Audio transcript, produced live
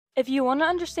If you want to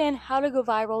understand how to go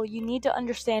viral, you need to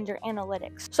understand your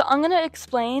analytics. So I'm going to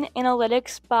explain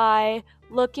analytics by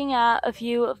looking at a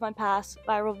few of my past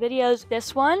viral videos.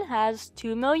 This one has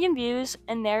 2 million views,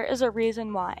 and there is a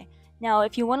reason why. Now,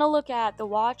 if you want to look at the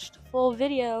watched full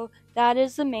video, that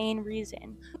is the main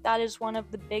reason. That is one of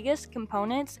the biggest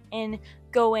components in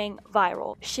going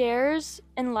viral. Shares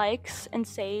and likes and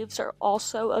saves are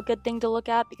also a good thing to look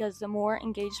at because the more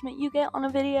engagement you get on a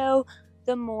video,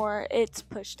 the more it's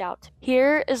pushed out.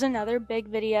 Here is another big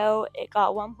video. It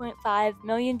got 1.5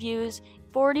 million views.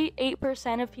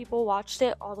 48% of people watched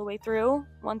it all the way through.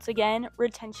 Once again,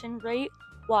 retention rate,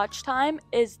 watch time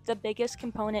is the biggest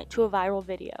component to a viral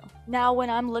video. Now, when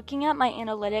I'm looking at my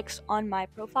analytics on my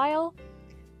profile,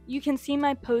 you can see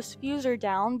my post views are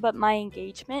down, but my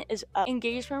engagement is up.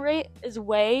 Engagement rate is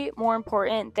way more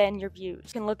important than your views.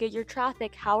 You can look at your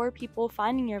traffic. How are people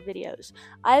finding your videos?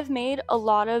 I've made a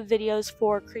lot of videos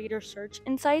for creator search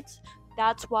insights.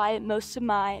 That's why most of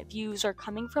my views are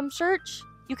coming from search.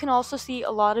 You can also see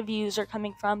a lot of views are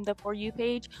coming from the For You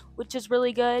page, which is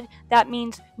really good. That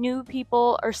means new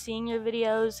people are seeing your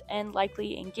videos and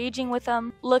likely engaging with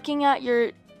them. Looking at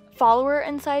your follower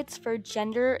insights for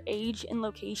gender, age, and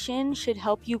location should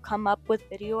help you come up with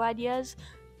video ideas.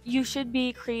 You should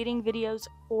be creating videos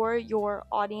for your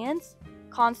audience.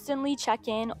 Constantly check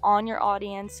in on your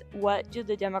audience. What do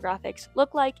the demographics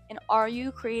look like? And are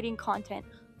you creating content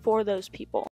for those people?